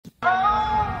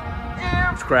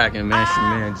cracking, man? It's your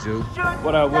man, Ju.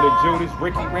 What up with it, Ju? This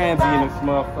Rickey Ramsey in this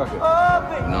motherfucker.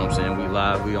 You know what I'm saying? We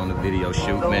live. We on the video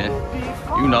shoot, man.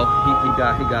 You know,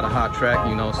 he got a hot track.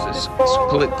 You know, it's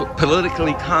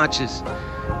politically conscious.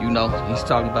 You know, he's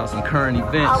talking about some current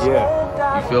events.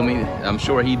 Yeah. You feel me? I'm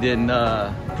sure he didn't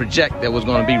project that was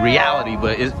going to be reality,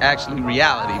 but it's actually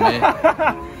reality,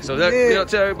 man. So you know,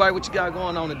 tell everybody what you got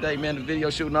going on today, man. The video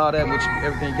shoot and all that,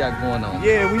 everything you got going on.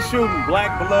 Yeah, we shooting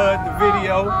Black Blood, the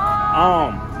video.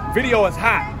 Video is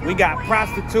hot. We got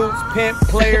prostitutes, pimp,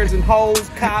 players and hoes,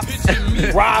 cops,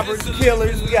 robbers,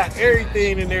 killers. We got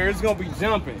everything in there. It's gonna be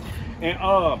jumping. And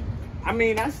I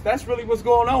mean, that's really what's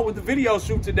going on with the video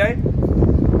shoot today.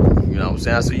 You know what I'm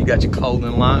saying? So you got your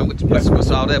clothing line.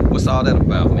 What's all that? What's all that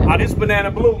about, man? This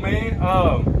Banana Blue, man.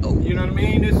 You know what I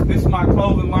mean? This is my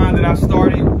clothing line that I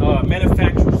started.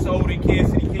 Manufactured, sold in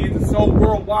Kansas City, Kansas, sold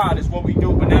worldwide. Is what we do.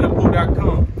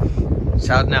 BananaBlue.com.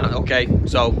 Shout out. Okay,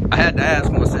 so I had to ask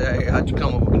him. I said, hey, how'd you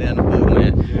come up with Banana Blue,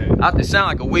 man? Yeah. It sound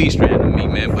like a weed strand to me,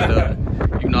 man.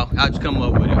 But you know, how'd you come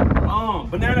up with it?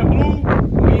 Banana Blue.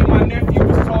 Me and my nephew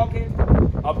was talking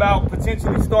about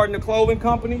potentially starting a clothing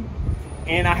company.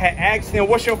 And I had asked him,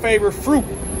 what's your favorite fruit?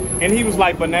 And he was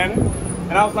like, banana.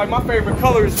 And I was like, my favorite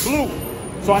color is blue.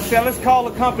 So I said, let's call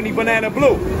the company Banana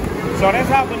Blue. So that's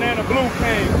how Banana Blue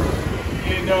came.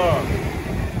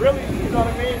 And really, you know what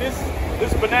I mean?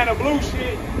 This Banana Blue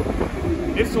shit,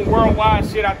 it's some worldwide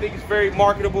shit. I think it's very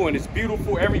marketable and it's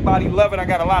beautiful. Everybody love it. I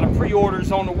got a lot of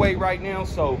pre-orders on the way right now.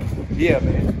 So yeah,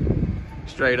 man.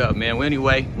 Straight up, man. Well,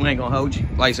 anyway, we ain't gonna hold you.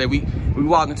 Like I said, we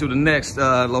walking to the next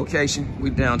location.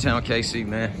 We downtown KC,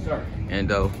 man. Sure. And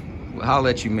we'll holler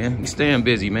at you, man. We staying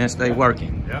busy, man. Stay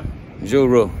working. Yeah.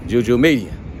 JUJU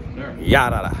Media. Sure.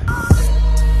 Yada.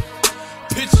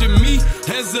 Picture me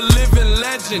as a living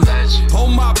legend.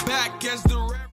 On my back as the